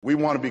We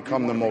want to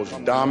become the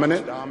most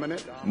dominant,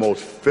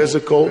 most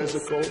physical,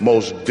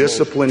 most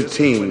disciplined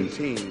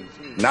team,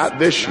 not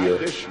this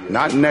year,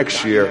 not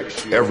next year,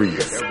 every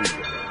year.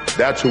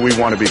 That's who we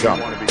want to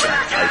become.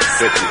 I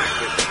sit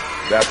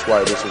here. That's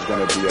why this is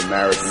going to be a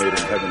marriage made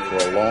in heaven for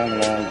a long,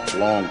 long,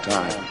 long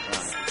time.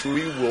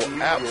 We will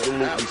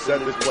absolutely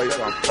set this place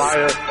on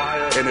fire,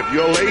 and if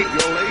you're late,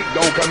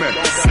 don't come in.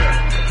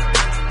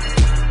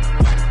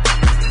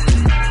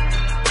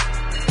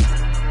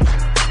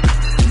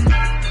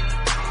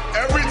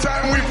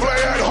 Time we play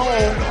at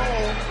home,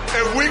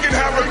 if we can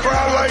have a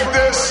crowd like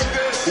this,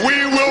 we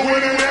will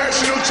win a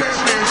national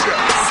championship.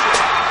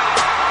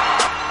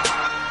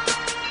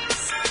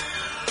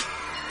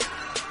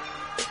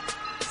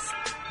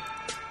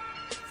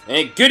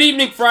 And good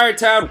evening,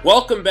 Friartown.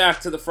 Welcome back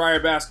to the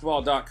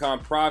FriarBasketball.com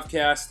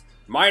Provcast.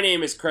 My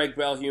name is Craig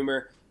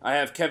Bellhumer. I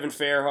have Kevin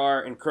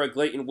Fairhar and Craig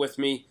Layton with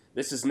me.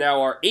 This is now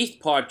our 8th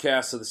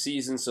podcast of the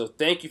season, so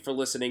thank you for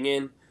listening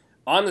in.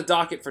 On the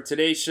docket for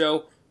today's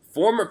show,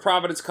 former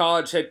Providence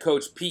College head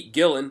coach Pete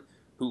Gillen,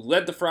 who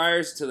led the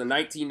Friars to the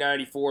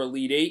 1994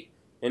 Elite Eight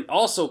and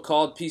also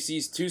called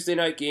PC's Tuesday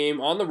night game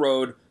on the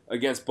road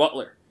against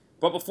Butler.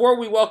 But before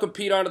we welcome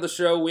Pete onto the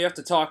show, we have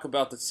to talk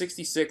about the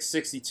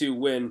 66-62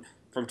 win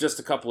from just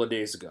a couple of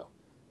days ago.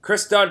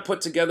 Chris Dunn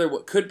put together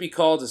what could be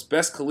called his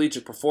best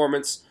collegiate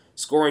performance,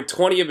 scoring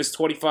 20 of his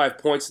 25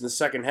 points in the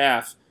second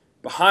half,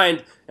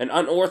 behind an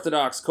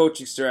unorthodox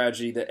coaching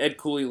strategy that Ed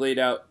Cooley laid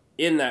out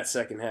in that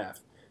second half.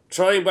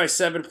 Trailing by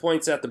 7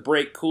 points at the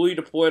break, Cooley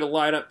deployed a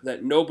lineup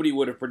that nobody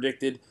would have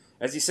predicted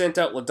as he sent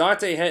out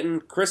LaDontae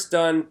Henton, Chris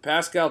Dunn,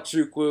 Pascal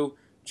Chukwu,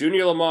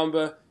 Junior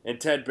Lumumba,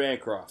 and Ted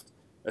Bancroft.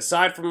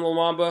 Aside from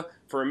Lumumba,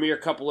 for a mere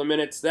couple of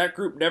minutes, that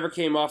group never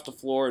came off the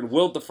floor and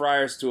willed the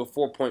Friars to a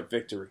 4-point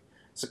victory.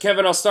 So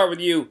Kevin, I'll start with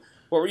you.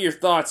 What were your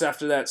thoughts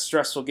after that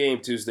stressful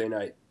game Tuesday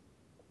night?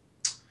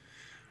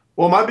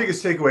 Well, my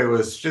biggest takeaway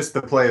was just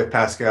the play of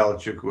Pascal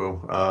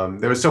Chukwu.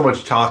 There was so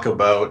much talk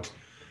about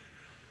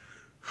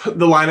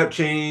the lineup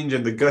change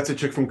and the guts it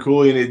took from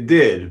Cooley, and it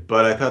did.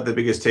 But I thought the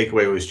biggest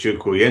takeaway was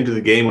Chukwu. He ended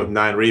the game with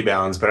 9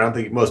 rebounds, but I don't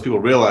think most people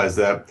realize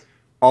that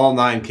all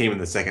 9 came in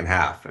the second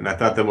half. And I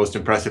thought the most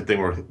impressive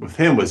thing with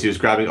him was he was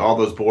grabbing all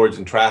those boards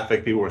in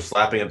traffic. People were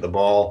slapping at the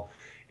ball.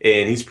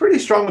 And he's pretty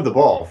strong with the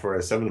ball for a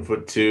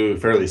 7'2",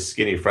 fairly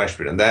skinny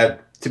freshman. And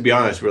that, to be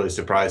honest, really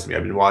surprised me.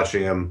 I've been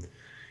watching him.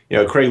 You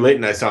know, Craig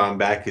Layton, I saw him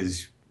back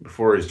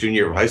before his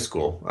junior year of high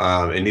school.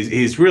 And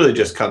he's really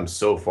just come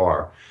so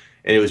far.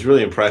 And it was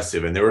really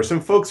impressive. And there were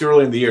some folks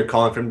early in the year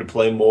calling for him to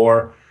play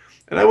more.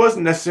 And I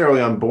wasn't necessarily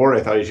on board.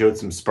 I thought he showed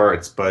some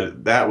spurts.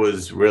 But that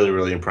was really,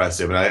 really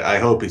impressive. And I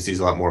hope he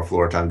sees a lot more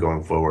floor time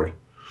going forward.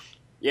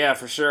 Yeah,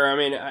 for sure. I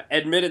mean,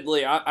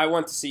 admittedly, I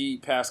went to see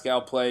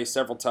Pascal play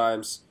several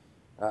times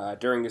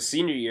during his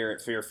senior year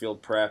at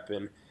Fairfield Prep.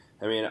 And,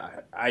 I mean,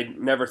 I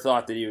never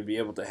thought that he would be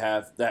able to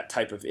have that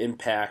type of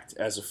impact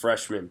as a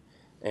freshman.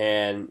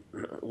 And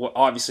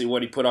obviously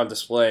what he put on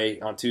display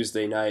on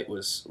Tuesday night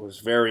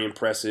was very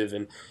impressive.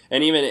 And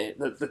even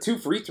the 2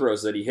 free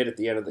throws that he hit at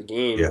the end of the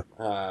game,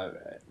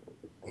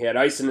 he had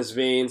ice in his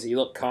veins. He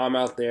looked calm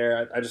out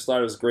there. I just thought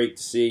it was great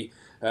to see.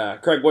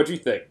 Craig, what do you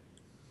think?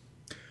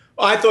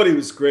 I thought he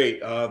was great.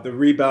 The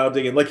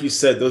rebounding, and like you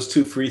said, those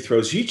 2 free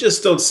throws. You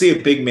just don't see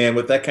a big man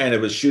with that kind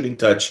of a shooting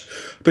touch,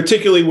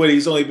 particularly when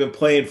he's only been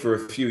playing for a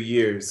few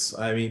years.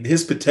 I mean,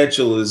 his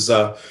potential is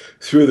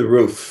through the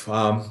roof.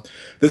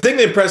 The thing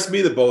that impressed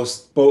me the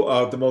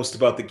most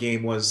about the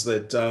game was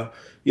that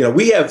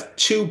we have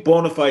 2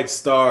 bona fide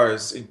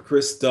stars in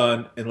Chris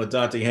Dunn and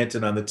LaDontae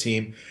Henton on the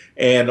team,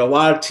 and a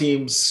lot of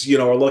teams,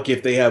 are lucky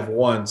if they have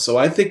 1. So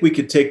I think we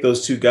could take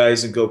those 2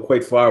 guys and go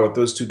quite far with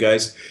those 2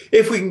 guys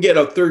if we can get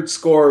a third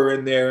scorer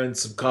in there and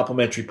some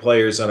complementary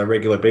players on a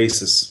regular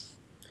basis.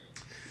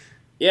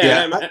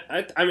 Yeah.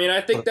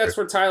 I think that's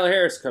where Tyler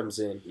Harris comes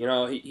in.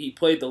 He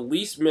played the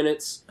least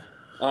minutes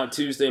on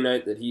Tuesday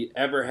night that he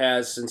ever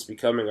has since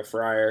becoming a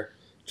Friar.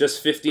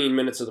 Just 15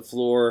 minutes of the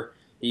floor.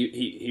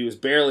 He was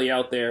barely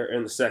out there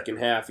in the second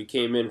half. He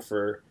came in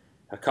for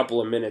a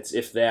couple of minutes,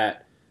 if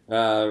that.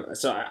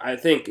 So I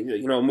think,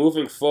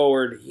 moving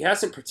forward, he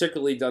hasn't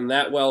particularly done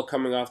that well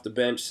coming off the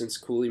bench since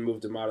Cooley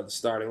moved him out of the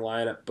starting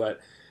lineup. But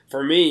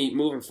for me,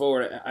 moving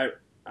forward,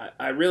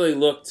 I really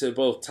look to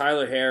both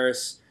Tyler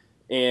Harris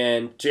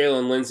and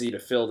Jalen Lindsey to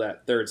fill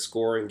that third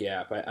scoring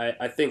gap.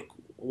 I think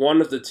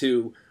one of the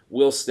 2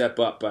 will step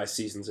up by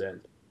season's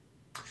end.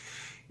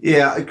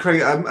 Yeah,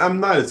 Craig, I'm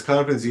not as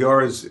confident as you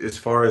are as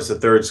far as the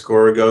third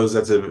scorer goes.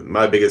 That's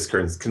my biggest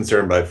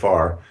concern by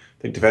far.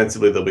 I think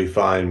defensively they'll be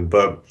fine,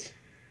 but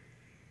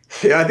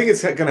yeah, I think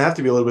it's going to have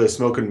to be a little bit of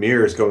smoke and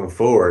mirrors going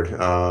forward.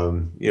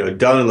 Dunn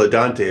and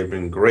LaDontae have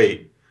been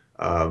great,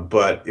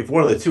 but if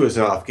one of the 2 is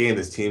an off game,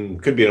 this team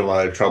could be in a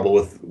lot of trouble.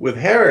 With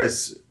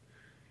Harris,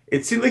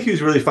 it seemed like he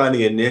was really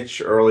finding a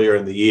niche earlier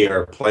in the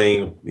year,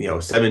 playing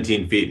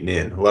 17 feet and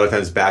in, a lot of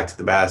times back to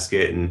the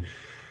basket, and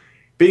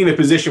being in a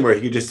position where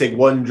he could just take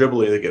one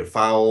dribble and either get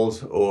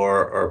fouled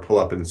or pull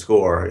up and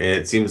score. And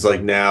it seems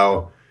like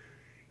now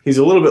he's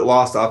a little bit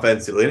lost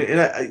offensively, and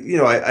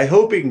I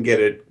hope he can get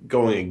it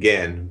going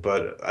again.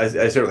 But I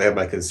certainly have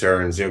my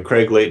concerns.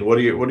 Craig Layton, what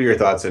are your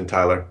thoughts on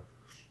Tyler?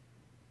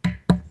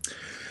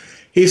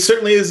 He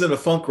certainly is in a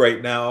funk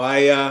right now.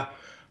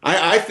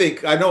 I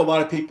think I know a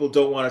lot of people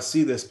don't want to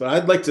see this, but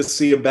I'd like to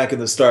see him back in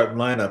the starting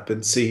lineup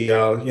and see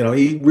how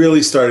he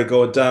really started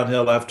going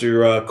downhill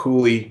after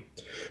Cooley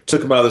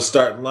took him out of the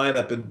starting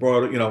lineup and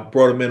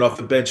brought him in off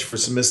the bench for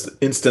some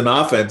instant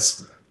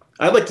offense.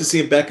 I'd like to see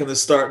him back in the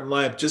starting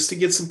lineup just to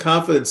get some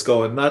confidence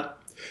going, not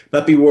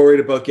be worried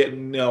about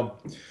getting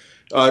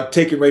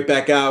taken right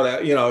back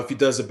out. If he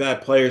does a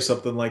bad play or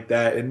something like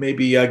that, and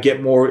maybe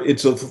get more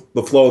into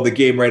the flow of the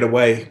game right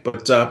away.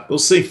 But we'll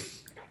see.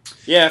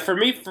 Yeah, for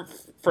me,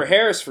 for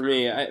Harris,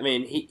 I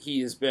mean,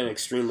 he has been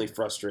extremely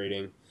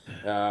frustrating,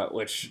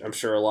 which I'm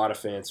sure a lot of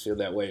fans feel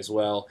that way as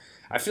well.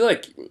 I feel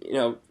like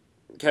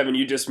Kevin,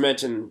 you just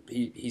mentioned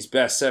he's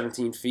best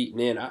 17 feet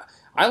and in.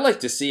 I like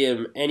to see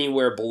him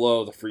anywhere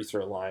below the free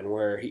throw line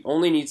where he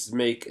only needs to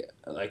make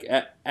like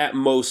at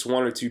most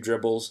one or two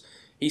dribbles.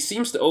 He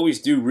seems to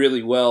always do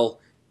really well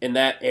in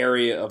that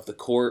area of the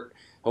court.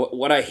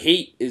 What I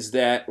hate is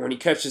that when he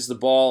catches the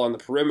ball on the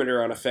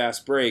perimeter on a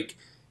fast break,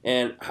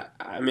 and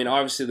I mean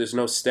obviously there's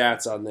no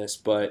stats on this,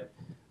 but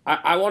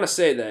I want to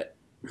say that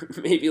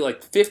maybe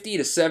like 50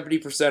 to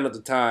 70% of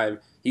the time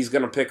he's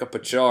going to pick up a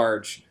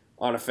charge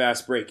on a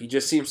fast break. He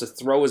just seems to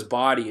throw his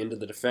body into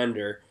the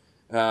defender.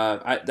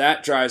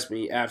 That drives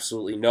me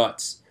absolutely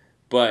nuts.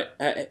 But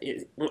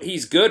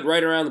he's good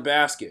right around the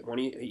basket. When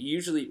he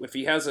usually, if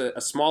he has a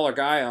smaller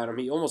guy on him,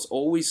 he almost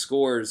always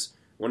scores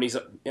when he's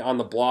on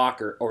the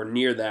block or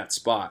near that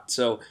spot.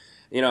 So,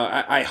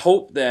 I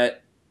hope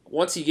that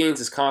once he gains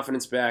his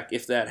confidence back,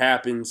 if that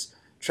happens,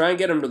 try and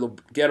get him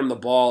the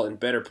ball in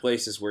better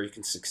places where he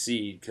can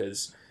succeed,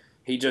 because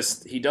he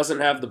doesn't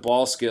have the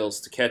ball skills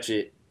to catch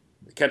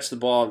the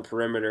ball on the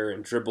perimeter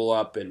and dribble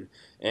up and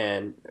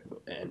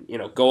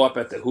go up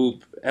at the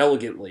hoop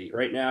elegantly.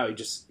 Right now he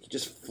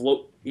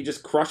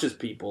just crushes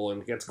people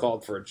and gets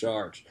called for a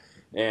charge.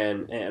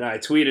 And I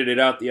tweeted it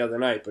out the other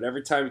night, but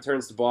every time he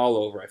turns the ball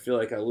over, I feel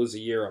like I lose a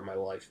year on my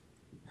life.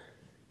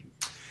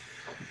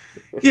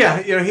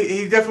 Yeah,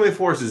 he definitely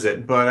forces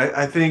it, but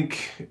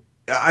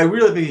I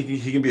really think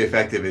he can be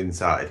effective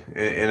inside,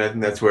 and I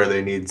think that's where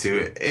they need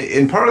to.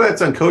 And part of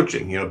that's on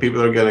coaching.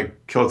 People are going to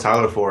kill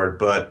Tyler for it,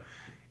 but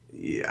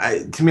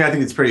to me, I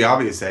think it's pretty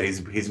obvious that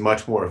he's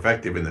much more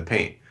effective in the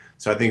paint.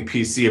 So I think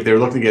PC, if they're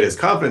looking to get his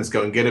confidence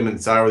going, get him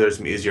inside where there's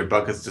some easier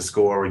buckets to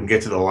score. We can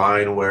get to the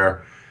line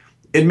where,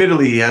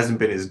 admittedly, he hasn't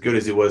been as good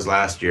as he was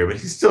last year, but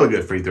he's still a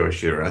good free throw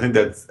shooter. I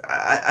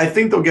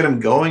think they'll get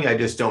him going. I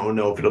just don't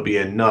know if it'll be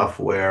enough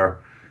where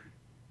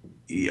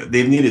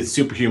they've needed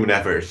superhuman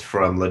efforts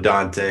from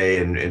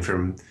LaDante and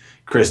from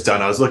Chris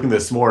Dunn. I was looking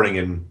this morning,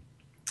 and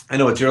I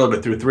know it's early,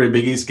 but through 3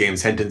 Big East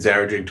games, Henton's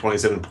averaging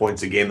 27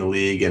 points a game in the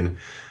league, and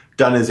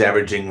Dunn is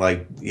averaging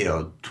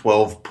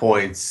 12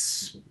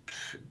 points,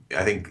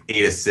 I think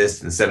 8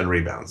 assists and 7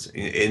 rebounds,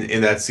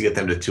 and that's to get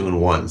them to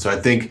 2-1. So I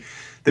think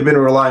they've been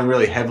relying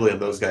really heavily on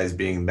those guys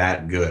being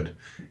that good,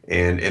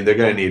 and they're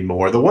going to need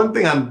more. The one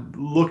thing I'm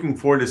looking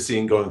forward to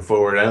seeing going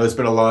forward, I know there's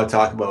been a lot of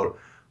talk about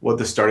what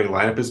the starting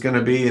lineup is going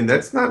to be, and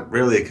that's not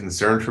really a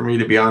concern for me,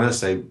 to be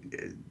honest. The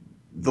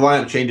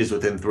lineup changes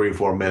within 3 or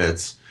 4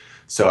 minutes,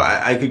 so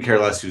I could care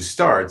less who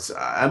starts.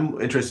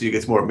 I'm interested who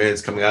gets more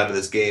minutes coming out of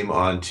this game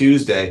on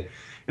Tuesday,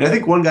 and I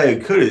think one guy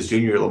who could is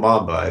Junior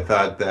Lamamba. I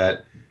thought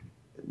that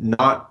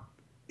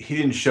he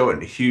didn't show it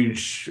in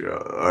huge,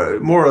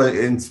 more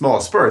in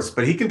small spurts,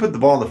 but he can put the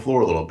ball on the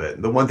floor a little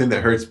bit. The one thing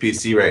that hurts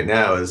PC right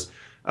now is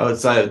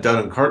outside of Dunn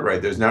and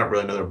Cartwright, there's not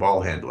really another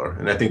ball handler,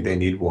 and I think they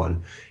need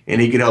one.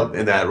 And he can help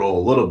in that role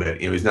a little bit.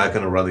 He's not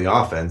going to run the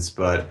offense,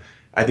 but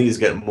I think he's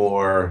got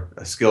more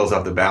skills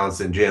off the balance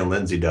than Jalen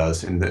Lindsey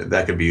does, and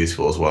that could be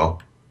useful as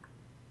well.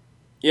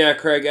 Yeah,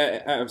 Craig,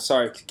 I'm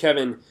sorry,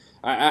 Kevin,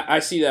 I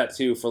see that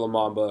too for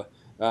Lamamba.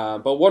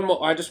 But one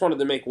more, I just wanted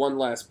to make one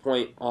last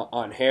point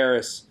on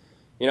Harris.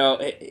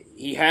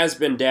 He has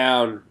been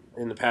down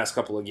in the past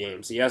couple of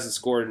games. He hasn't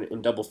scored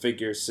in double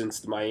figures since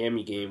the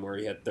Miami game where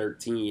he had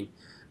 13.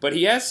 But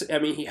he has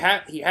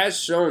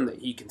shown that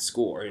he can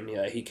score, and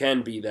he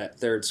can be that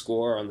third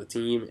scorer on the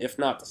team, if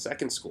not the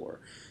second scorer.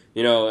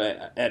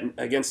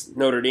 Against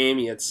Notre Dame,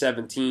 he had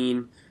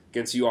 17.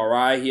 Against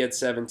URI, he had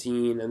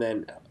 17. And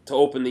then to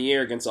open the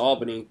year against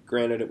Albany,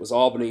 granted it was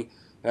Albany,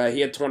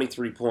 he had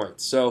 23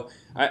 points. So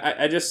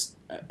I just,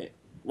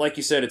 like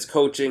you said, it's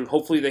coaching.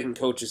 Hopefully they can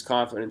coach his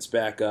confidence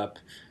back up.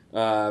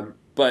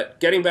 But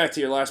getting back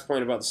to your last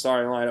point about the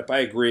starting lineup, I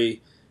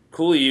agree.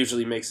 Cooley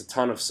usually makes a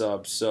ton of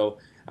subs, so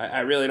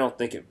I really don't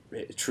think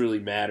it truly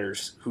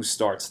matters who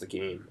starts the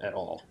game at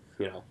all.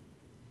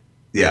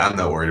 Yeah, I'm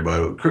not worried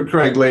about it.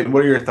 Craig Layton,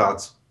 what are your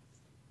thoughts?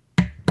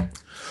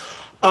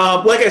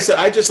 Like I said,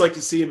 I just like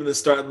to see him in the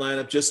starting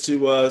lineup just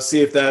to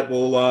see if that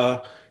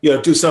will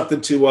do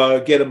something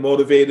to get him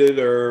motivated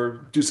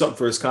or do something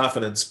for his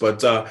confidence.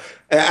 But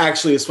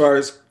actually, as far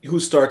as who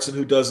starts and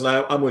who doesn't,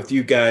 I'm with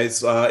you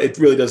guys. It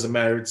really doesn't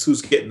matter. It's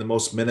who's getting the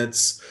most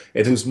minutes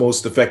and who's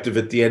most effective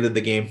at the end of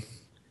the game.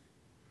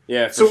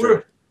 Yeah, for So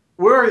sure.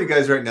 where are you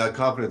guys right now,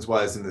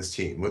 confidence-wise, in this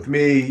team? With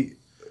me,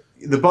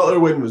 the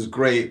Butler win was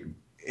great,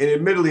 and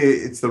admittedly,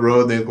 it's the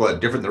road. They've a lot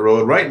different the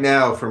road. Right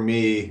now, for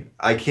me,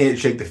 I can't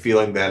shake the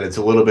feeling that it's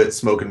a little bit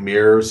smoke and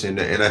mirrors,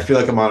 and I feel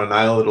like I'm on an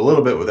island a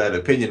little bit with that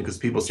opinion because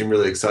people seem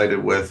really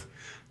excited with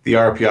the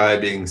RPI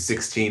being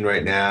 16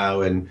 right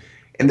now, and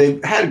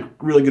they've had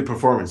really good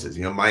performances.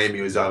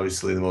 Miami was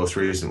obviously the most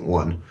recent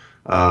one.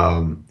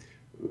 Um,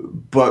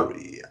 but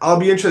I'll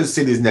be interested to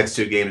see these next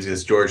two games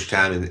against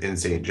Georgetown and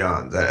St.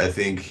 John's. I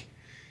think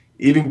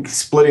even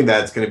splitting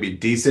that's going to be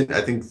decent.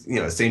 I think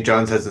St.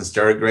 John's hasn't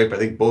started great, but I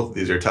think both of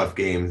these are tough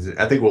games.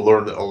 I think we'll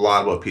learn a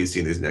lot about PC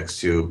in these next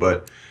two.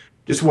 But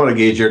just want to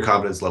gauge your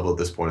confidence level at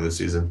this point of the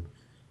season.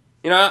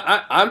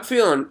 I'm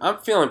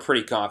feeling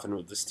pretty confident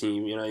with this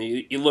team.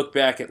 You look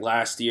back at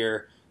last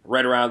year,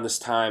 right around this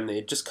time, they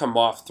had just come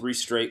off 3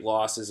 straight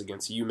losses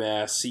against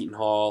UMass, Seton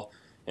Hall,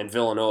 and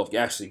Villanova.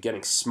 Actually,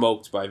 getting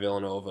smoked by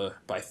Villanova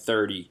by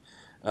 30.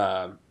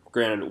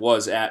 Granted, it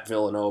was at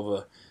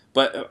Villanova,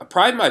 but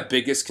probably my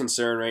biggest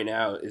concern right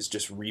now is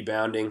just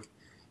rebounding.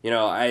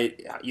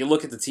 You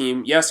look at the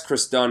team. Yes,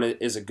 Chris Dunn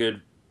is a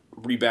good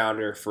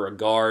rebounder for a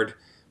guard,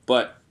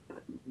 but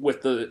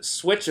with the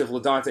switch of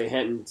LaDontae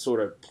Henton sort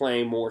of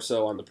playing more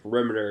so on the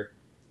perimeter,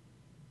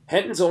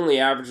 Henton's only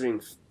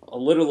averaging a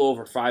little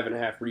over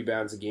 5.5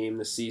 rebounds a game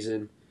this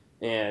season,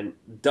 and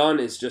Dunn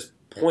is just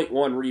zero point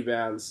 0.1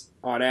 rebounds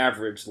on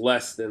average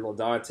less than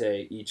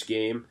LaDontae each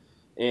game.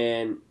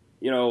 And,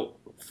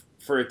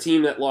 for a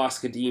team that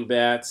lost Kadeem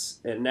Batts,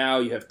 and now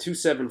you have 2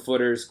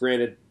 7-footers,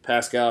 granted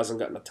Pascal hasn't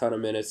gotten a ton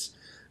of minutes,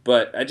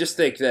 but I just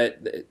think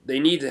that they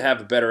need to have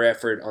a better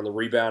effort on the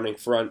rebounding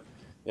front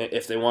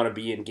if they want to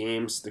be in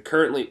games.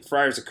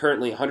 Friars are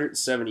currently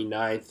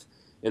 179th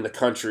in the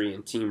country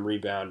in team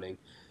rebounding.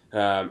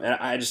 And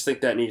I just think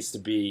that needs to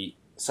be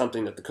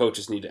something that the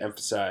coaches need to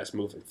emphasize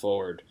moving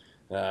forward,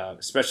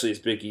 especially as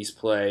Big East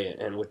play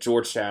and with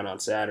Georgetown on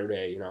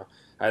Saturday.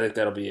 I think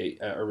that'll be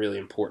a really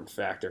important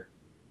factor.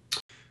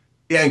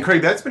 Yeah, and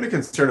Craig, that's been a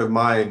concern of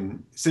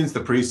mine since the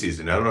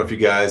preseason. I don't know if you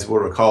guys will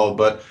recall,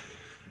 but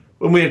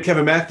when we had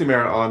Kevin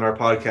McNamara on our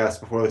podcast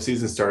before the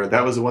season started,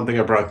 that was the one thing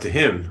I brought to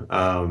him.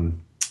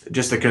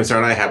 Just the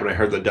concern I had when I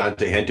heard that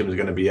Dante Henton was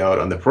going to be out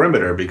on the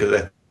perimeter,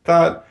 because I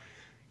thought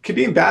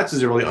Kadeem Batts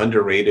is a really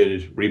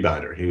underrated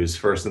rebounder. He was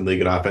first in the league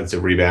in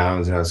offensive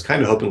rebounds, and I was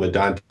kind of hoping that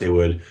Dante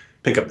would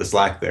pick up the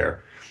slack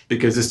there,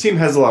 because this team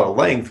has a lot of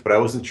length, but I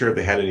wasn't sure if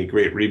they had any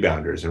great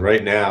rebounders. And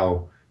right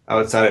now,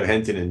 outside of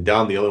Henton and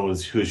Dunn, the only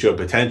ones who showed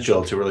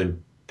potential to really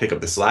pick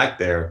up the slack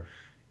there,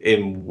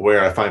 in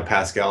where I find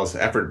Pascal's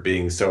effort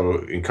being so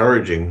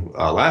encouraging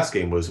last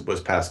game was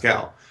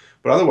Pascal.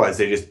 But otherwise,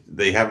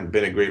 they haven't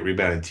been a great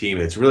rebounding team.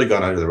 It's really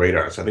gone under the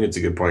radar. So I think it's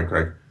a good point,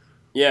 Craig.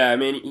 Yeah, I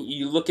mean,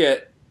 you look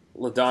at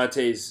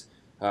LaDontae's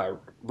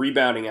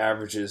rebounding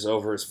averages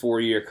over his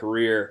 4-year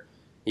career.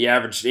 He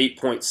averaged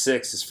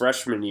 8.6 his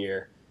freshman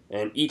year,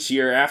 and each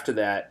year after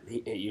that,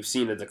 you've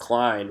seen a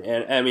decline.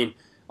 And I mean,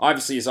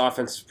 obviously, his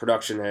offensive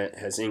production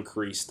has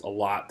increased a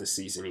lot this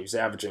season. He was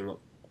averaging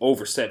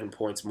over 7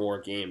 points more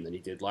a game than he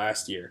did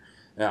last year.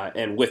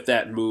 And with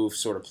that move,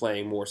 sort of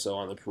playing more so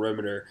on the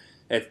perimeter,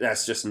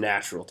 that's just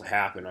natural to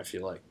happen, I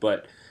feel like.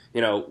 But,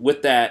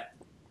 with that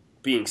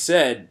being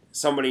said,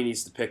 somebody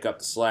needs to pick up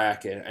the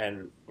slack.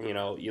 And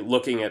you're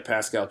looking at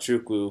Pascal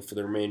Chukwu for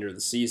the remainder of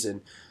the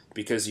season,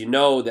 because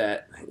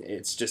that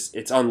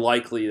it's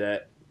unlikely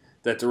that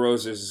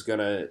DeRozan is going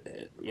to,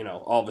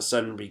 all of a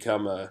sudden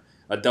become a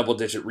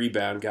double-digit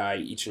rebound guy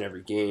each and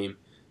every game.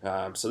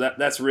 So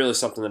that's really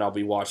something that I'll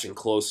be watching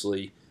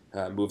closely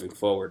moving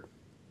forward.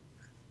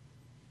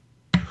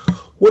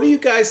 What do you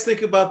guys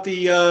think about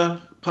the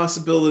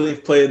possibility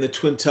of playing the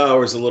Twin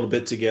Towers a little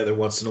bit together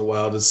once in a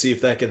while to see if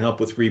that can help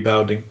with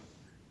rebounding?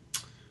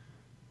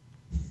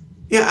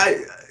 Yeah,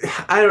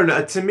 I don't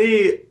know. To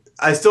me,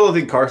 I still don't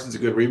think Carson's a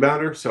good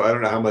rebounder, so I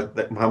don't know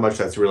how much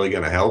that's really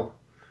going to help.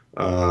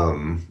 How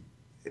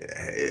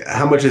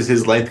much is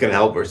his length going to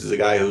help versus a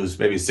guy who's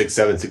maybe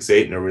 6'7",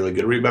 6'8", and a really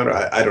good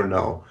rebounder? I don't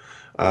know.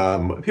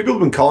 People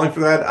have been calling for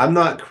that. I'm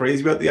not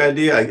crazy about the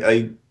idea.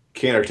 I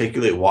can't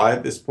articulate why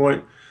at this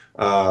point.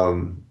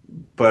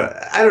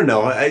 But I don't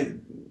know.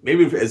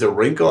 Maybe as a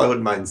wrinkle, I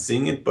wouldn't mind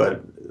seeing it,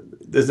 but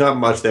there's not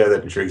much there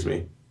that intrigues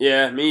me.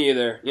 Yeah, me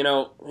either.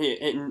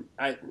 And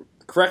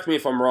correct me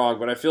if I'm wrong,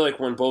 but I feel like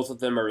when both of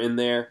them are in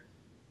there,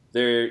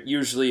 they're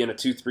usually in a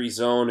 2-3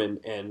 zone,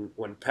 and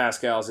when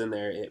Pascal's in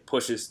there, it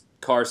pushes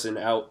Carson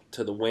out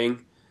to the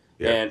wing.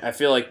 Yeah. And I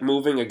feel like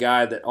moving a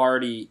guy that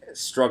already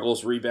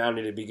struggles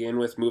rebounding to begin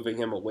with, moving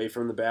him away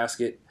from the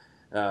basket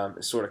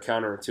is sort of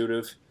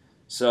counterintuitive.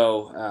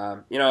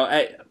 So,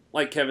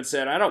 like Kevin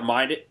said, I don't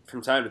mind it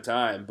from time to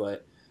time,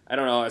 but I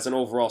don't know, as an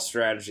overall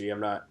strategy, I'm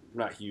not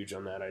huge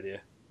on that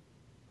idea.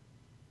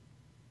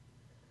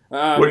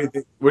 What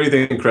do you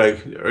think,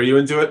 Craig? Are you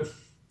into it?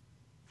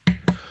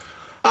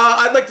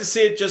 I'd like to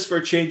see it just for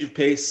a change of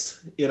pace.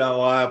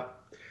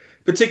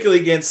 particularly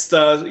against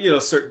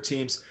certain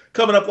teams.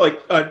 Coming up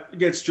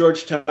against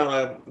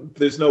Georgetown,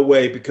 there's no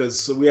way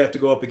because we have to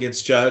go up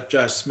against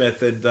Josh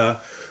Smith, and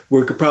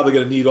we're probably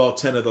going to need all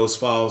 10 of those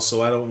fouls.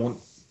 So I don't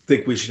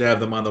think we should have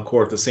them on the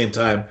court at the same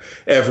time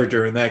ever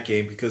during that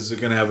game because they're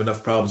going to have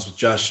enough problems with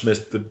Josh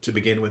Smith to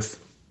begin with.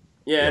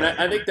 Yeah, and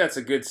I think that's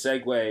a good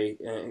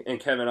segue. And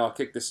Kevin, I'll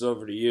kick this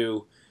over to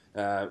you.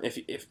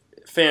 If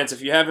fans,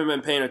 if you haven't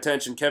been paying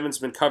attention, Kevin's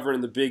been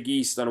covering the Big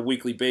East on a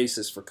weekly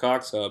basis for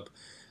Cox Hub.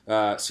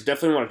 So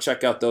definitely want to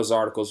check out those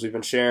articles. We've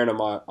been sharing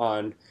them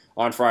on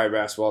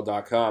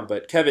FriarBasketball.com.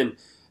 But Kevin,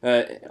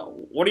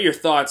 what are your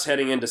thoughts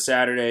heading into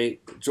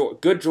Saturday?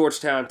 Good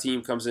Georgetown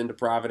team comes into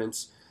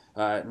Providence.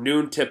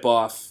 Noon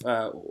tip-off.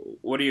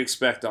 What do you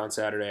expect on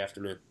Saturday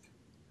afternoon?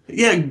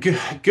 Yeah,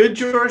 good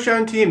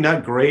Georgetown team.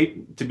 Not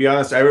great, to be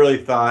honest.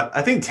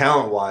 I think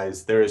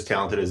talent-wise, they're as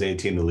talented as any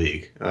team in the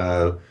league.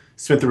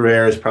 Smith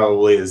Rivera is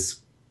probably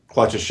as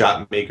clutch a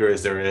shot maker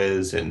as there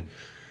is. And,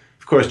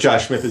 of course,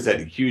 Josh Smith is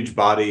that huge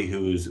body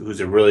who's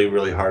a really,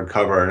 really hard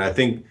cover. And I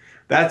think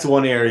that's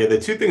one area. The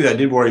two things I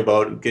did worry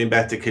about, getting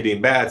back to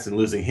Kadeem Batts and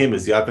losing him,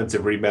 is the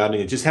offensive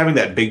rebounding and just having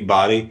that big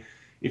body.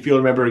 If you'll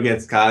remember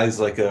against guys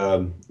like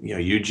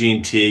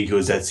Eugene Teague, who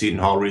was at Seton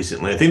Hall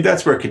recently, I think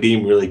that's where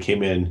Kadeem really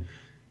came in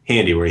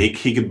handy, where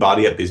he could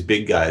body up these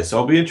big guys. So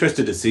I'll be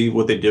interested to see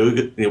what they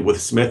do with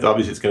Smith.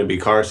 Obviously, it's going to be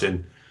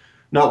Carson.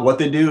 Not what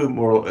they do,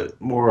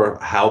 more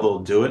how they'll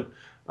do it.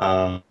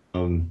 To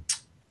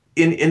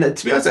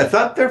be honest, I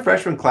thought their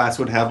freshman class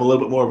would have a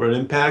little bit more of an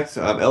impact.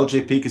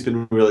 LJ Peak has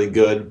been really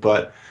good,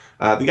 but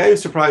the guy who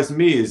surprised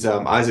me is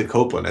Isaac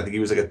Copeland. I think he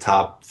was like a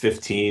top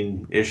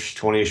 15-ish,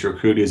 20-ish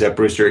recruit. He was at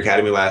Brewster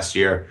Academy last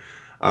year.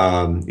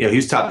 He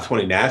was top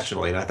 20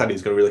 nationally, and I thought he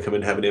was going to really come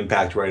in and have an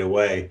impact right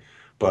away.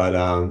 But,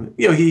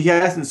 he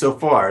hasn't so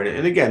far.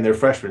 And again, they're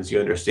freshmen, so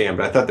you understand.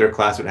 But I thought their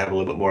class would have a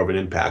little bit more of an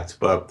impact.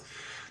 But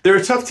they're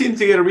a tough team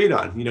to get a read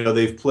on.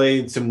 They've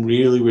played some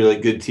really, really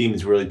good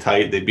teams really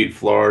tight. They beat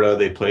Florida.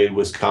 They played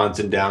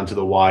Wisconsin down to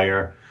the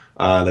wire.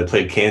 They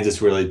played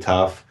Kansas really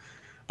tough.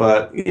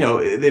 But,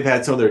 they've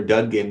had some of their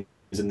dud games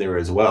in there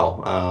as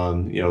well.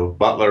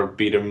 Butler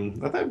beat them,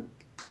 I thought,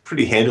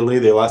 pretty handily.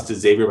 They lost to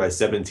Xavier by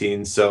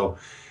 17. So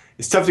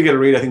it's tough to get a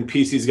read. I think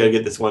PC's got to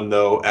get this one,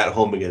 though, at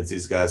home against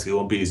these guys. It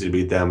won't be easy to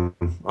beat them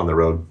on the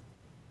road.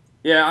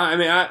 Yeah,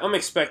 I'm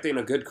expecting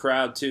a good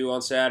crowd, too,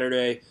 on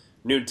Saturday.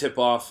 Noon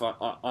tip-off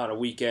on a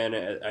weekend.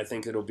 I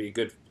think it'll be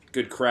a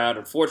good crowd.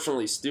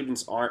 Unfortunately,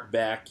 students aren't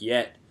back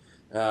yet,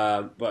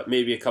 but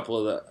maybe a couple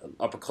of the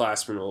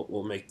upperclassmen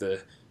will make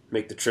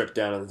the trip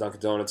down to the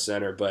Dunkin' Donuts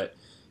Center. But,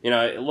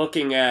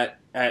 looking at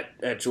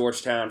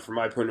Georgetown, from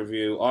my point of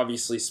view,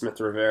 obviously Smith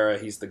Rivera,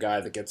 he's the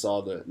guy that gets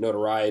all the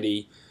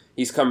notoriety.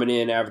 He's coming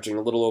in averaging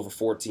a little over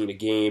 14 a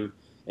game.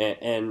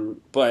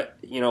 But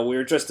we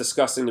were just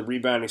discussing the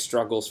rebounding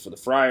struggles for the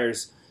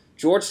Friars.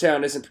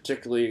 Georgetown isn't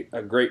particularly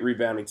a great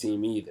rebounding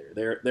team either.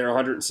 They're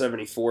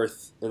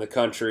 174th in the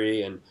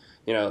country, and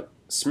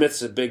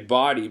Smith's a big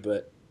body,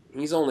 but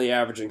he's only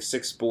averaging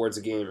 6 boards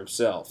a game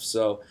himself.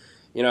 So,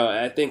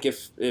 I think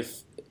if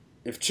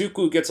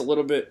Chukwu gets a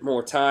little bit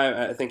more time,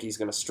 I think he's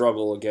going to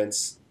struggle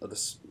against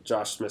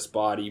Josh Smith's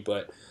body.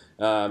 But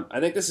I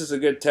think this is a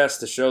good test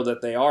to show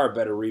that they are a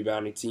better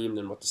rebounding team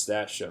than what the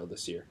stats show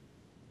this year.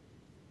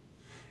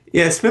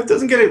 Yeah, Smith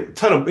doesn't get a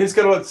ton of. He's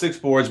got about 6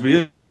 boards, but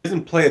he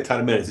doesn't play a ton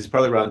of minutes. He's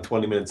probably around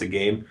 20 minutes a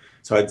game.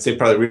 So I'd say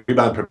probably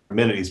rebound per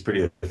minute, he's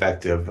pretty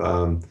effective.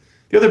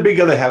 The other big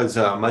guy they have is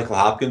Michael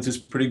Hopkins, who's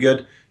pretty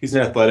good. He's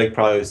an athletic,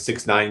 probably a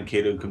 6'9"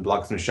 kid who can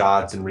block some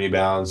shots and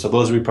rebound. So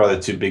those would be probably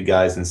the 2 big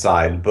guys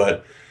inside.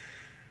 But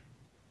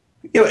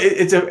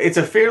it's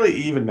a fairly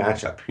even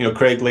matchup.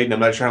 Craig Layton, I'm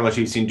not sure how much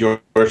you've seen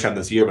Georgetown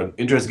this year, but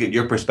interested to get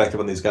your perspective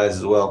on these guys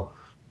as well.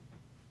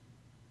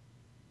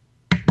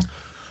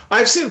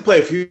 I've seen him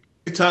play a few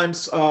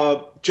times.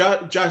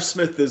 Josh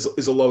Smith is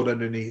a load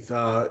underneath.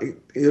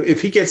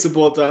 If he gets the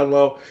ball down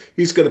low,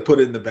 he's going to put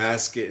it in the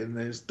basket, and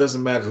it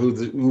doesn't matter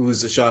who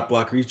is the shot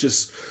blocker. He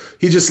just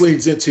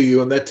leads into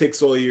you, and that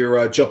takes all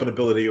your jumping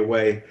ability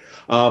away.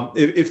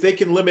 If they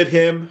can limit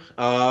him,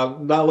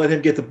 not let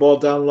him get the ball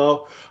down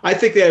low, I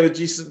think they have a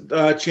decent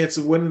chance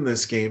of winning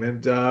this game.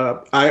 And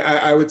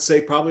I would say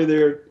they're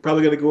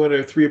probably going to go in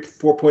a 3 or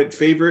 4 point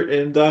favorite,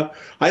 and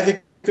I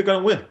think they're going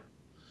to win.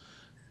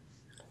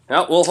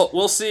 Well,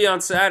 we'll see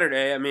on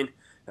Saturday. I mean,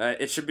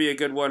 it should be a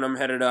good one. I'm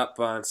headed up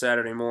on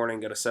Saturday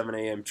morning, got a 7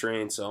 a.m.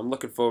 train, so I'm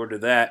looking forward to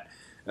that.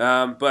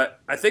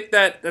 But I think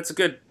that's a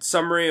good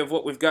summary of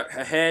what we've got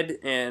ahead,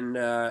 and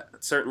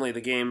certainly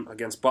the game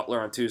against Butler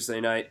on Tuesday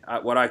night,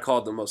 what I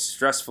called the most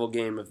stressful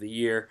game of the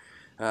year.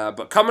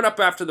 But coming up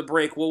after the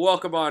break, we'll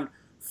welcome on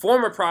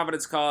former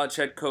Providence College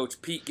head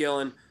coach Pete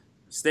Gillen.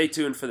 Stay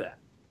tuned for that.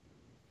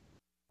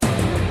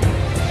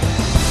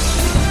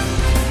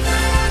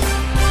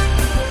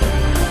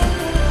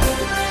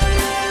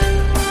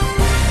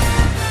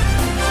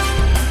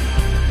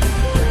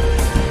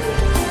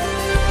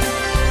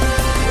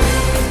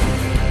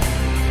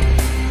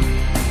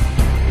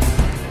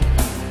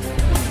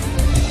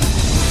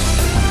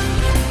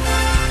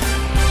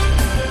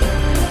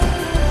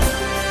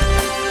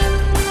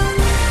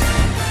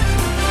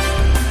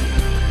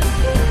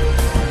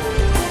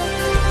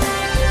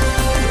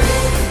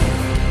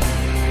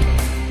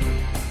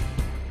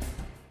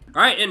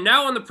 All right, and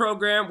now on the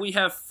program, we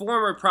have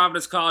former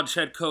Providence College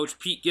head coach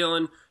Pete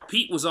Gillen.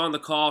 Pete was on the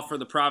call for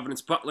the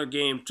Providence-Butler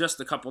game just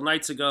a couple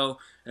nights ago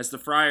as the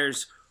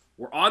Friars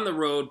were on the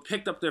road,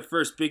 picked up their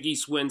first Big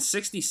East win,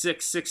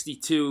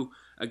 66-62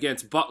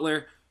 against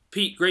Butler.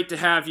 Pete, great to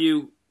have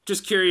you.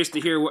 Just curious to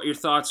hear what your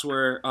thoughts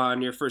were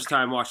on your first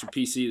time watching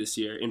PC this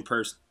year in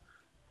person.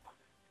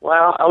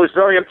 Well, I was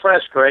very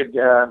impressed, Craig.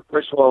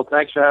 First of all,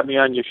 thanks for having me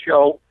on your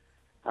show.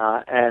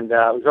 And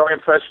I was very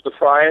impressed with the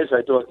Friars.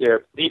 I thought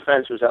their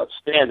defense was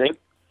outstanding.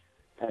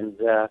 And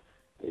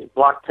they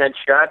blocked 10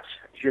 shots,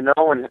 as you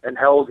know, and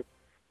held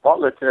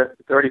Butler to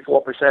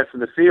 34% from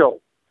the field,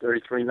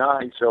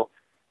 33-9. So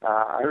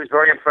I was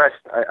very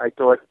impressed. I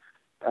thought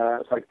it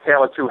was like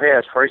tail of two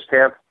halves. First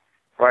half,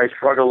 Friars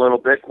struggled a little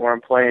bit,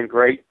 weren't playing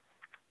great.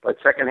 But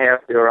second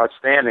half, they were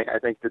outstanding. I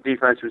think the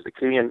defense was the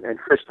key, and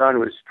Chris Dunn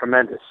was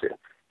tremendous.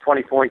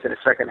 20 points in the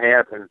second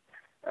half, and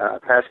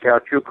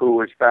Pascal Chukwu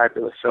was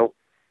fabulous. So,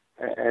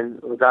 and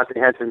Dante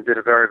Henson did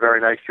a very,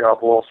 very nice job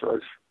also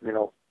as,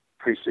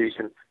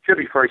 preseason. Should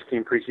be first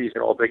team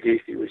preseason All Big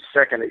East. He was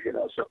second, as you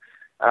know. So,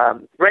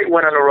 great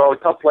win on the road,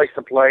 tough place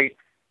to play.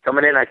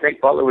 Coming in, I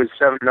think Butler was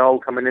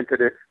 7-0 coming into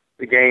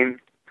the game.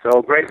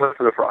 So, great win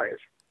for the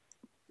Friars.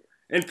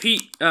 And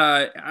Pete,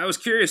 I was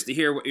curious to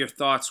hear what your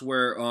thoughts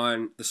were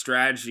on the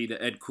strategy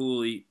that Ed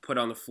Cooley put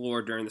on the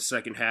floor during the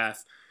second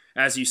half.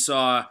 As you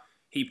saw,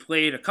 he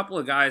played a couple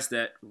of guys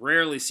that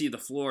rarely see the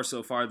floor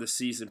so far this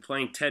season,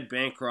 playing Ted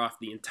Bancroft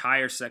the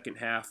entire second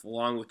half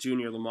along with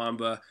Junior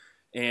Lumumba,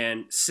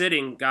 and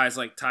sitting guys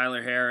like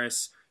Tyler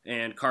Harris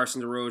and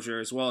Carson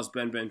DeRozier, as well as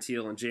Ben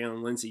Bentil and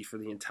Jalen Lindsey for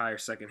the entire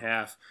second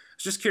half. I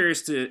was just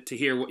curious to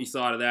hear what you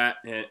thought of that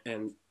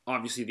and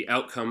obviously the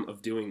outcome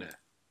of doing that.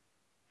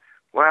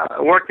 Well,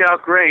 it worked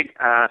out great.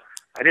 I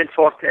didn't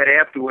talk to Ed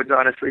afterwards,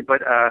 honestly,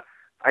 but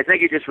I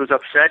think he just was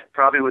upset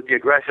probably with the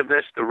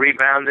aggressiveness, the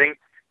rebounding,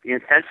 the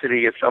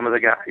intensity of some of the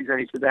guys. And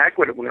he said, heck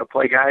with it. We're going to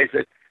play guys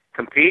that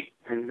compete.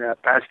 And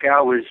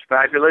Pascal was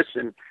fabulous.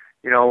 And,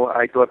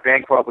 I thought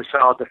Bancroft was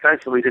solid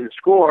defensively. Didn't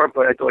score,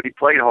 but I thought he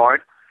played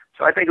hard.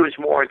 So I think it was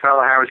more, and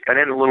Tyler Harris got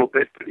in a little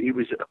bit, but he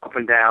was up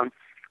and down.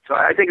 So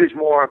I think it was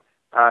more,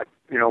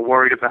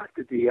 worried about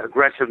the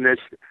aggressiveness,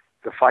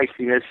 the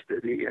feistiness,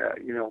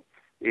 the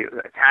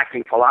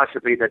attacking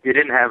philosophy that they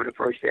didn't have in the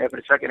first half. In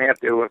the second half,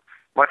 they were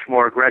much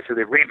more aggressive.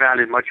 They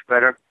rebounded much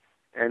better,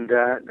 and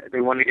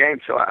they won the game.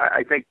 So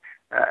I think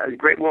a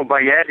great move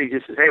by Ed. He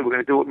just says, hey, we're going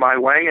to do it my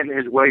way, and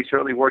his way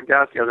certainly worked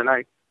out the other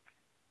night.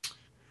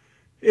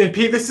 And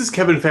Pete, this is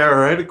Kevin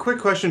Farrar. I had a quick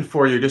question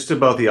for you just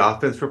about the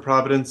offense for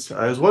Providence.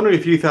 I was wondering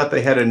if you thought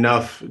they had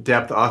enough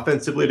depth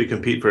offensively to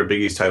compete for a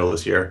Big East title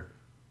this year.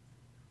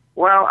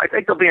 Well, I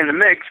think they'll be in the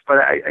mix, but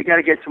I got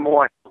to get some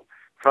more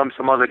from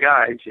some other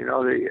guys.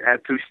 They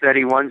have two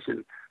steady ones,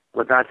 and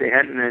Dante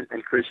Henson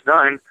and Chris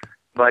Dunn.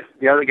 But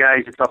the other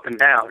guys, it's up and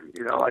down.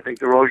 I think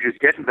DeRozier's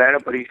getting better,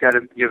 but he's got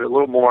to give it a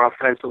little more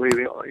offensively.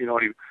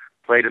 He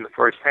played in the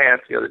first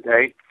half the other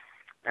day.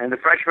 And the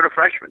freshmen are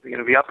freshmen. They're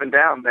going to be up and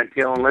down.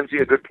 Bentil and Lindsey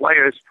are good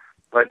players,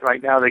 but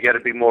right now they got to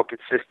be more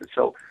consistent.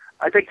 So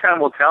I think time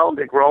will tell.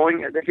 They're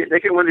growing. They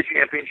can win the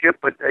championship,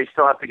 but they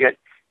still have to get.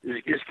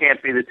 This just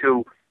can't be the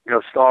two,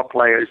 star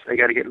players. They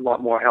got to get a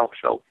lot more help.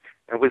 So,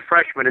 and with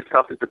freshmen, it's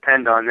tough to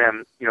depend on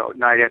them,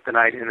 night after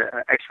night in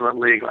an excellent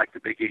league like the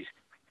Big East.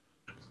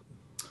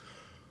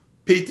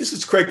 Pete, this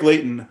is Craig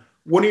Layton.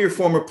 One of your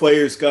former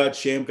players, God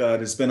Shamgod,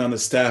 has been on the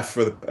staff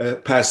for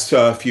the past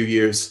few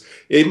years.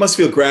 It must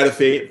feel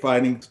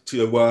gratifying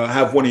to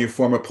have one of your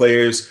former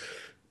players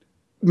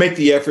make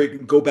the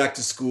effort, go back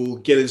to school,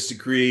 get his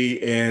degree,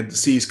 and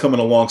see he's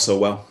coming along so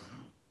well.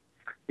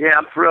 Yeah,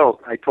 I'm thrilled.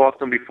 I talked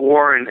to him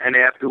before and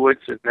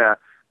afterwards, and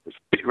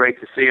it's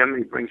great to see him.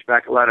 He brings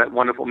back a lot of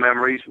wonderful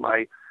memories,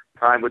 my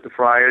time with the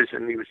Friars,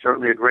 and he was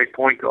certainly a great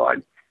point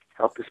guard.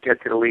 Helped us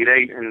get to the Elite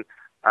Eight, and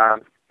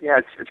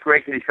it's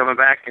great that he's coming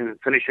back and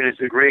finishing his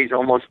degree. He's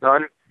almost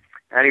done.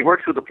 And he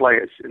works with the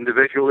players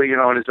individually,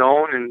 on his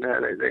own, and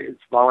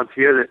it's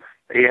volunteer that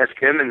they ask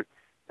him. And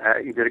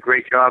he did a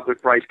great job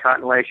with Bryce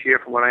Cotton last year,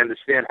 from what I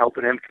understand,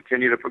 helping him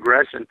continue to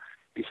progress. And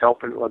he's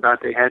helping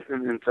Dante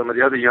Henson and some of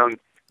the other young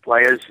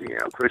players,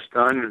 Chris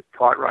Dunn and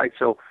Cartwright.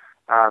 So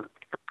I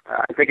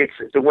think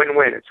it's a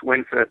win-win. It's a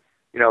win for,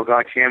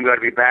 God Shamgod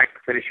to be back,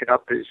 finishing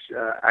up his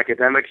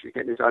academics,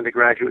 getting his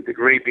undergraduate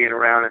degree, being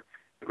around a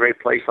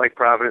great place like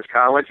Providence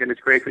College, and it's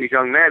great for these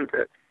young men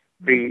to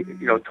be,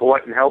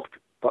 taught and helped,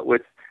 but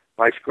with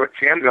like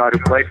Shamgod, who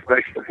played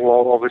professional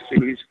ball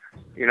overseas,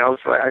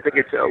 so I think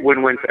it's a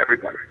win-win for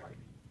everybody.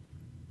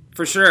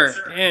 For sure.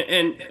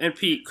 And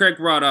Pete, Craig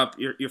brought up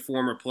your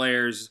former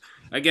players.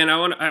 Again, I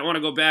want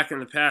to go back in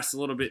the past a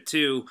little bit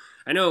too.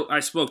 I know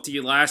I spoke to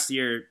you last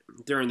year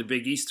during the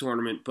Big East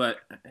tournament, but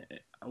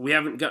we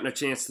haven't gotten a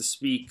chance to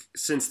speak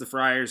since the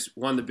Friars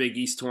won the Big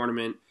East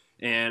tournament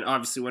and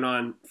obviously went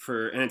on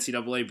for an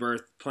NCAA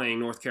berth playing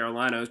North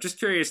Carolina. I was just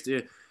curious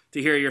to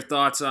hear your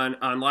thoughts on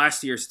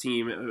last year's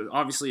team.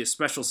 Obviously a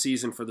special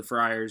season for the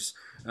Friars.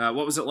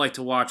 What was it like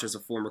to watch as a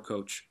former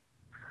coach?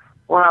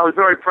 Well, I was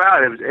very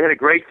proud. They had a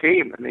great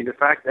team. I mean, the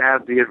fact to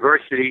have the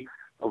adversity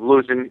of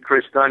losing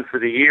Chris Dunn for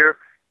the year,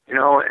 and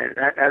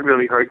that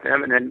really hurt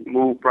them. And then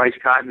moved Bryce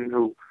Cotton,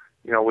 who,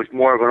 was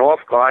more of an off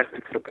guard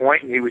to the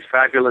point, and he was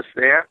fabulous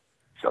there.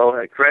 So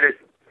I credit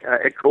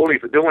Ed Cooley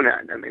for doing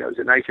that. I mean, it was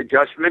a nice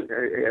adjustment.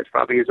 It's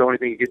probably his only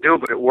thing he could do,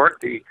 but it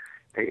worked. And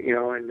they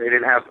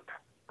didn't have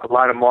a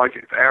lot of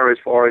margin for error as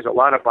far as a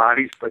lot of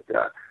bodies, but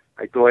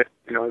I thought,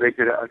 they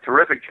did a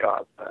terrific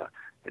job,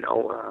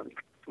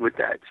 with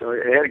that. So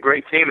they had a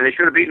great team, and they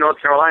should have beaten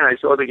North Carolina. I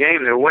saw the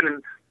game. They were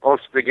winning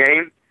most of the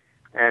game,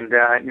 and,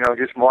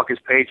 just Marcus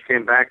Page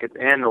came back at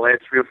the end, the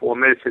last 3 or 4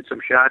 minutes, hit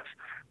some shots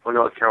for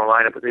North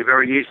Carolina, but they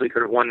very easily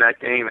could have won that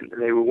game, and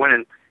they were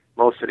winning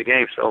most of the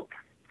game. So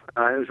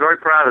I was very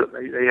proud of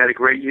them. They had a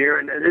great year,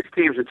 and this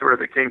team's a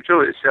terrific team,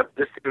 too, except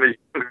this team is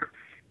younger,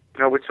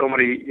 with so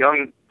many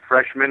young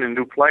freshmen and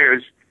new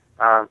players,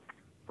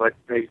 but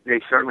they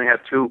certainly have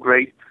 2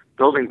 great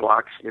building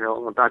blocks,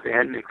 Dante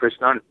Henton and Chris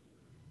Dunn.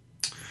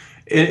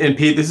 And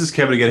Pete, this is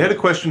Kevin again. I had a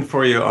question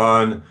for you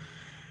on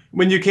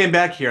when you came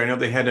back here. I know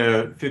they had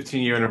a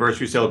 15-year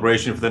anniversary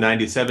celebration for the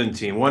 97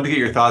 team. I wanted to get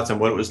your thoughts on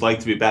what it was like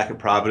to be back at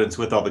Providence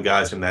with all the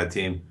guys from that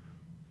team.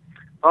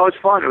 Oh, it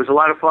was fun. It was a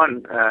lot of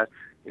fun.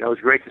 It was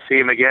great to see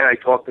them again. I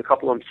talked to a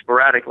couple of them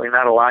sporadically,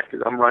 not a lot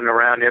because I'm running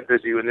around. They're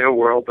busy in their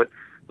world, but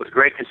it was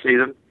great to see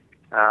them.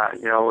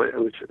 It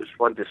was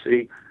fun to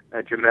see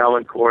Jamel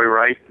and Corey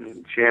Wright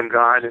and Sham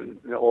God and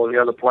all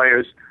the other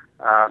players.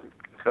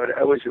 So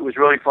it was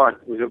really fun.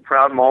 It was a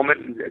proud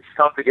moment. And it's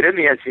tough to get in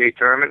the NCAA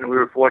tournament, and we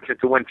were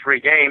fortunate to win 3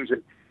 games.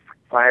 And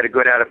if I had a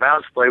good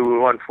out-of-bounds play, we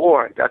won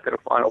 4 and got to the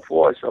Final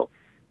Four. So,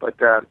 but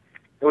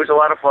it was a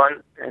lot of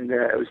fun, and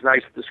it was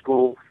nice that the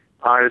school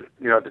honored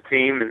the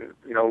team, and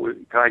was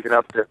kind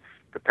enough to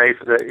pay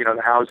for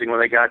the housing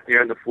when they got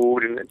there and the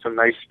food and some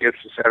nice gifts,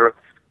 etc.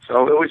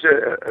 So it was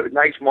a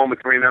nice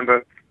moment to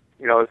remember.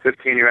 The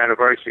 15-year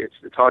anniversary.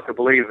 It's hard to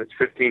believe it's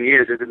 15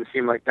 years. It didn't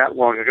seem like that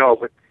long ago,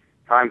 but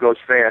time goes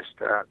fast.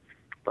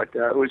 But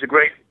it was a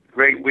great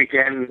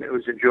weekend. It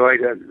was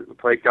enjoyed. We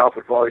played golf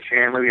with Father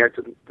Shanley. We had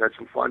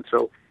some fun.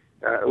 So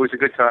it was a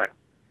good time.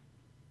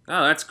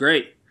 Oh, that's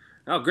great.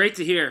 Oh, great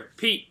to hear.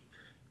 Pete,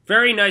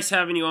 very nice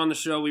having you on the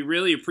show. We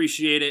really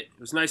appreciate it. It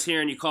was nice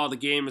hearing you call the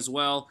game as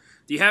well.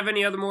 Do you have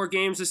any other more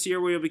games this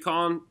year where you'll be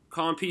calling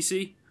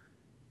PC?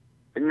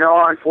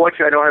 No,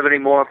 unfortunately, I don't have any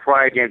more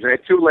Friar games. I had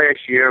 2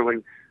 last year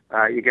when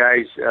you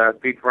guys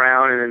beat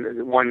Brown and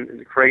then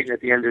won Creighton at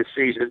the end of the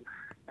season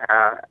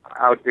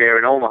out there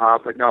in Omaha.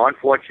 But no,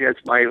 unfortunately, it's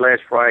my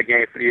last Friar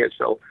game for the year.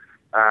 So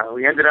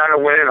we ended on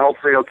a win, and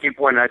hopefully they'll keep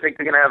winning. I think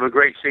they're going to have a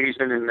great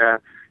season, and the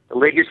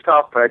league is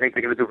tough, but I think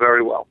they're going to do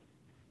very well.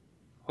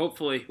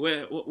 Hopefully.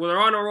 Well, they're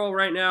on a roll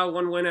right now.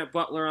 1 win at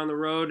Butler on the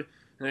road,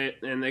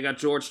 and they got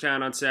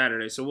Georgetown on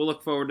Saturday. So we'll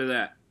look forward to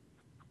that.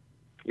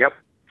 Yep.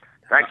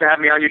 Thanks for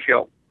having me on your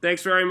show.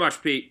 Thanks very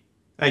much, Pete.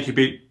 Thank you,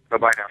 Pete.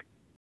 Bye-bye now.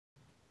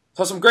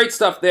 So some great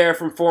stuff there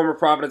from former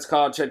Providence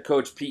College head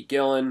coach Pete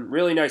Gillen.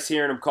 Really nice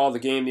hearing him call the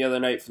game the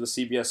other night for the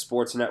CBS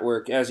Sports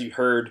Network. As you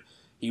heard,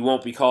 he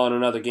won't be calling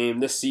another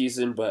game this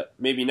season, but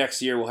maybe next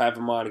year we'll have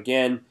him on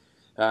again.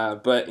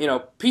 But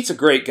Pete's a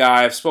great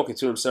guy. I've spoken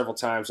to him several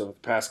times over the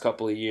past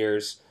couple of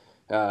years.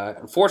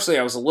 Unfortunately,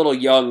 I was a little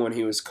young when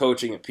he was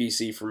coaching at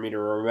PC for me to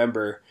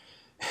remember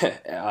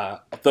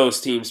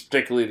those teams,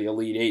 particularly the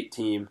Elite Eight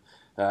team.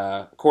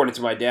 According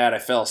to my dad, I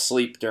fell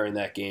asleep during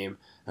that game,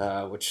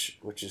 which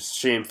is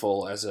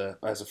shameful as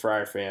a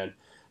Friar fan.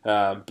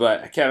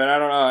 But Kevin, I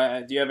don't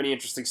know. Do you have any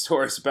interesting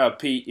stories about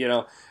Pete?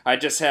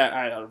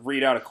 I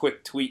read out a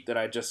quick tweet that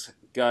I just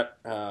got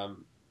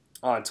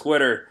on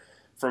Twitter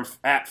from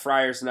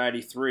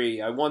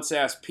 @Friars93. I once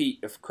asked Pete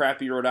if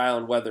crappy Rhode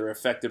Island weather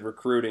affected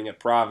recruiting at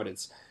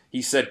Providence.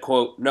 He said,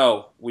 quote,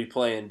 "No, we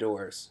play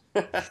indoors."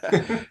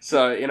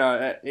 So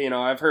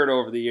I've heard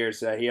over the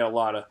years that he had a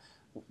lot of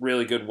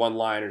really good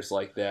one-liners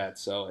like that.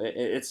 So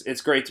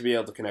it's great to be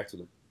able to connect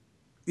with him.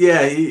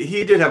 Yeah,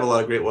 he did have a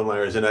lot of great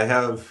one-liners, and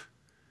I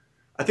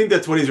think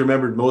that's what he's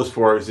remembered most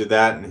for is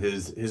that and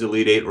his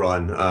Elite Eight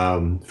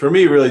run. For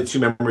me, really 2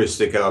 memories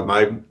stick out.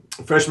 My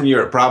freshman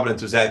year at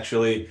Providence was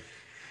actually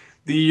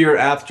the year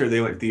after they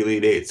went to the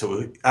Elite Eight.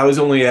 So I was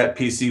only at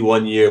PC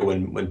 1 year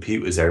when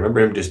Pete was there. I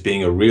remember him just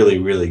being a really,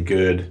 really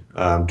good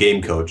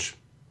game coach.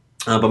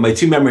 But my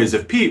 2 memories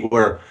of Pete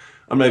were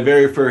on my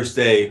very first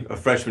day of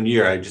freshman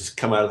year. I just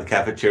come out of the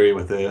cafeteria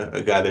with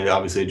a guy that I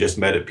obviously just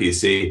met at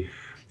PC.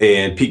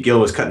 And Pete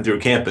Gillen was cutting through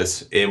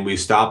campus, and we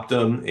stopped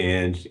him,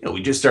 and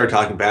we just started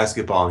talking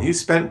basketball. And he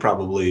spent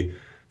probably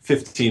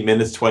 15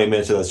 minutes, 20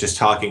 minutes of us just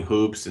talking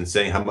hoops and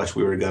saying how much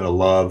we were going to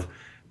love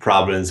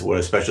Providence, what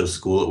a special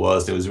school it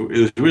was. It was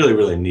really,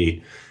 really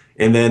neat.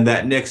 And then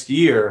that next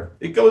year,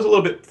 it goes a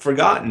little bit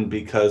forgotten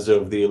because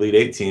of the Elite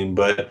Eight team,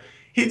 but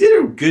he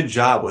did a good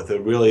job with a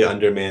really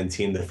undermanned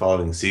team the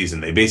following season.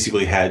 They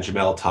basically had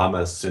Jamel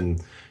Thomas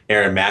and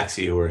Aaron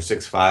Maxey, who were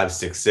 6'5",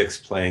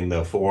 6'6", playing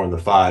the 4 and the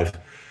 5.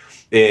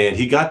 And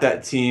he got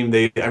that team.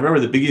 I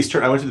remember the Big East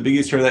tournament. I went to the Big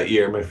East tournament that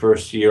year, my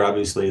first year,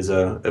 obviously, as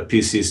a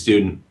PC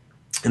student.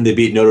 And they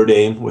beat Notre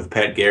Dame with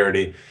Pat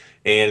Garrity.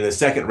 And in the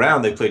second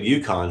round, they played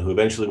UConn, who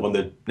eventually won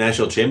the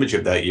national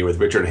championship that year with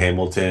Richard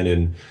Hamilton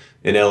and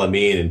in El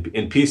Amin,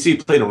 and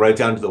PC played them right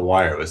down to the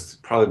wire. It was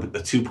probably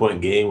a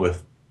 2-point game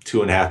with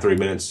 2.5, 3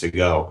 minutes to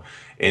go,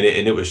 and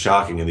it was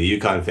shocking. And the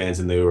UConn fans,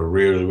 and they were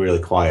really,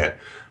 really quiet.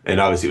 And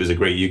obviously, it was a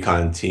great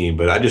UConn team.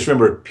 But I just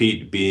remember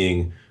Pete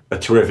being a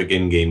terrific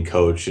in-game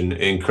coach.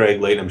 And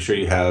Craig Layton, I'm sure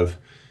you have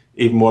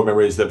even more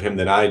memories of him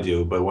than I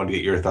do, but I wanted to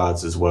get your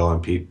thoughts as well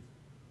on Pete.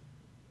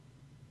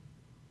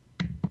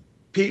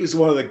 Pete was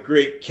one of the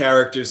great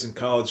characters in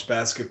college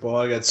basketball.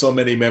 I got so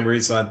many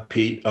memories on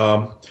Pete.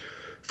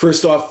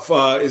 First off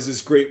is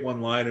his great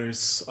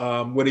one-liners.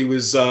 When he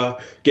was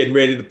getting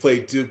ready to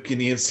play Duke in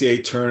the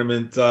NCAA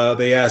tournament,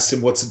 they asked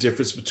him what's the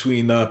difference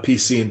between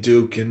PC and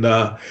Duke, and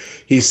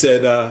he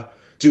said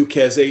Duke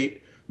has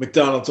 8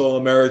 McDonald's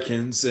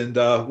All-Americans, and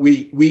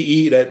we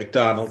eat at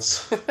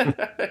McDonald's.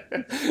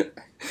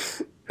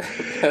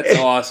 That's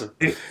awesome.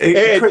 And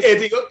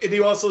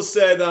he also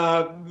said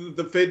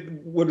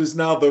what is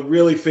now the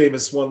really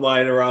famous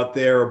one-liner out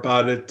there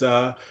about it,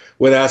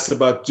 when asked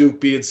about Duke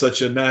being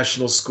such a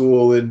national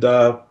school, and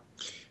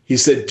he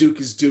said, "Duke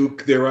is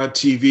Duke. They're on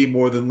TV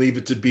more than Leave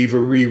It to Beaver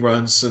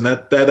reruns," and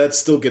that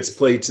still gets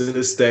played to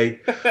this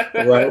day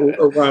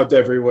around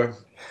everywhere.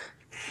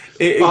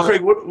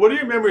 Craig, what are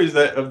your memories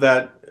of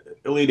that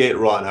Elite Eight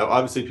run?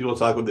 Obviously, people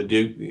talk about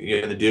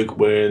the Duke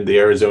win, the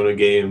Arizona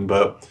game,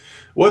 but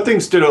what thing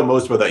stood out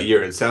most about that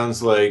year? It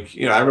sounds like,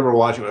 I remember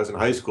watching when I was in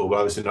high school, but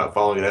obviously not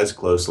following it as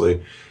closely.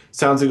 It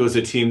sounds like it was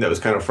a team that was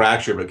kind of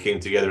fractured but came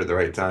together at the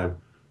right time.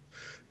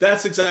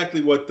 That's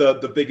exactly what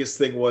the biggest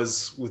thing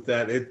was with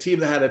that. A team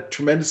that had a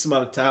tremendous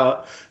amount of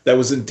talent that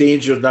was in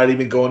danger of not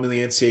even going to the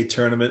NCAA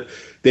tournament.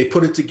 They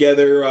put it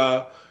together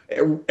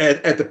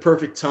at the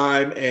perfect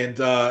time, and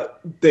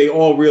they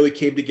all really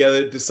came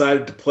together,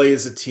 decided to play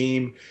as a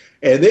team,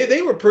 and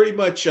they were pretty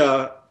much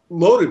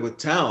loaded with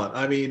talent.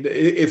 I mean,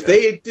 if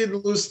they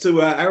didn't lose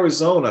to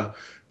Arizona,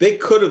 they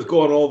could have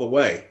gone all the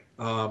way.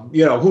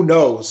 Who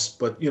knows?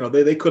 But,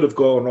 they could have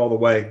gone all the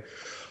way.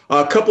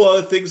 A couple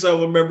other things I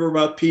remember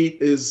about Pete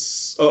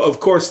is,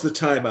 of course, the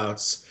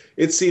timeouts.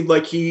 It seemed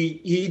like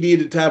he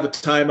needed to have a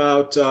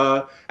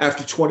timeout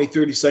after 20,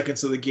 30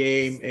 seconds of the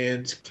game,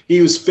 and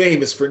he was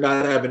famous for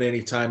not having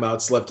any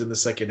timeouts left in the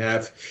second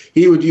half.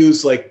 He would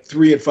use like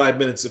 3 and 5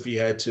 minutes if he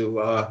had to.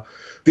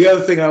 The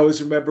other thing I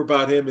always remember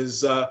about him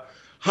is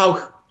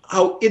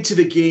how into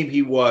the game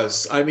he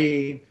was. I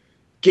mean,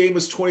 game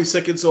was 20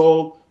 seconds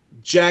old,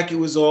 jacket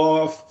was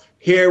off,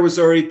 hair was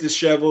already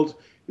disheveled,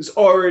 he was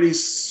already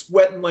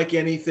sweating like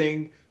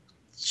anything,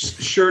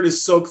 shirt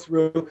is soaked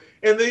through,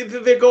 and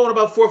they're going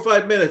about 4 or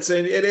 5 minutes,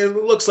 and it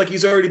looks like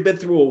he's already been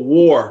through a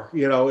war.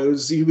 He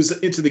was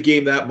into the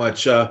game that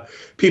much.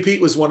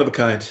 Pete was one of a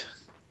kind.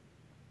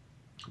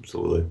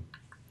 Absolutely.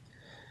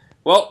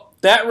 Well,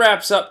 that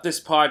wraps up this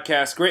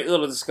podcast. Great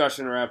little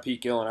discussion around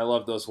Pete Gillen. I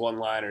love those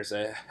one-liners.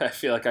 I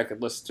feel like I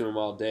could listen to them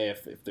all day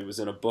if there was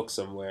in a book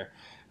somewhere.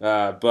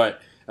 But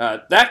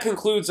that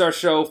concludes our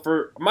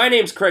show. My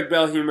name's Craig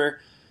Bellhumor.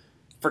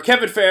 For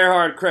Kevin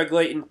Fairhard, Craig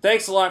Layton,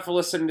 thanks a lot for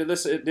listening to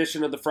this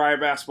edition of the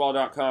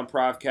FriarBasketball.com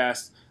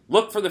podcast.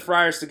 Look for the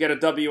Friars to get a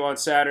W on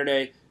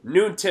Saturday.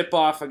 Noon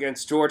tip-off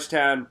against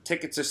Georgetown.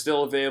 Tickets are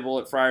still available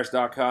at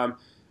Friars.com.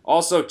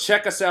 Also,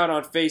 check us out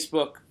on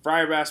Facebook,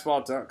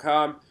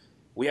 FriarBasketball.com.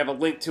 We have a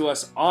link to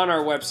us on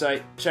our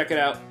website. Check it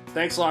out.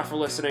 Thanks a lot for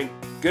listening.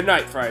 Good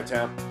night,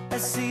 Friartown. I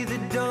see the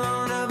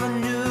dawn of a